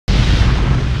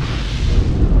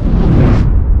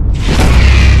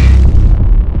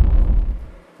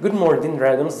Good morning,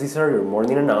 Dragons. These are your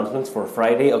morning announcements for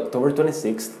Friday, October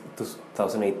 26th,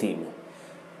 2018.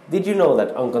 Did you know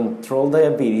that uncontrolled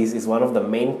diabetes is one of the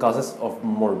main causes of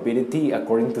morbidity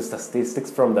according to statistics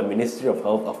from the Ministry of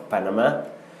Health of Panama?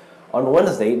 On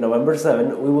Wednesday, November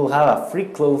 7, we will have a free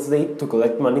clothes day to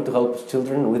collect money to help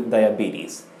children with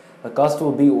diabetes. The cost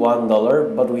will be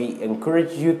 $1, but we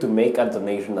encourage you to make a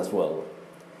donation as well.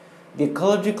 The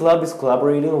Ecology Club is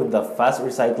collaborating with the Fast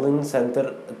Recycling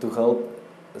Center to help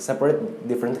separate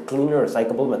different clean and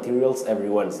recyclable materials every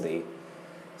Wednesday.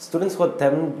 Students who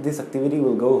attend this activity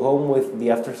will go home with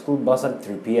the after-school bus at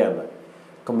 3 p.m.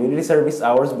 Community service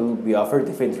hours will be offered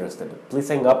if interested. Please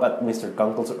hang up at Mr.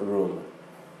 Kunkel's room.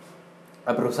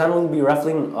 Aperusan will be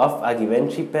raffling off a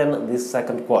Givenchy pen this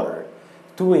second quarter.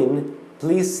 To win,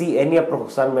 please see any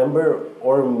Aperusan member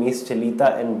or Miss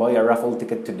Chelita and buy a raffle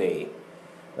ticket today.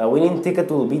 The winning ticket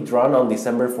will be drawn on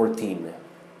December 14.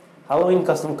 Halloween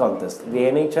Costume Contest. The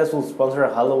NHS will sponsor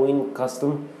a Halloween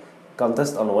costume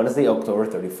contest on Wednesday, October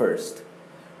 31st.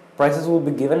 Prizes will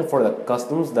be given for the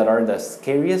costumes that are the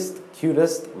scariest,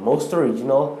 cutest, most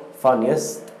original,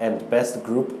 funniest, and best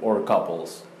group or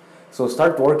couples. So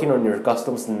start working on your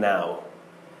costumes now.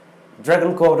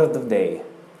 Dragon quote of the day.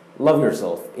 Love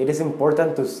yourself. It is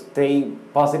important to stay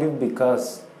positive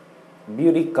because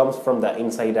beauty comes from the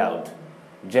inside out.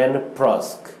 Jen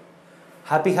Prosk.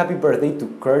 Happy birthday to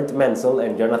Kurt Menzel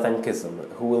and Jonathan Kissam,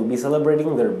 who will be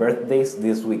celebrating their birthdays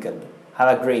this weekend.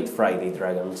 Have a great Friday,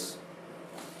 Dragons.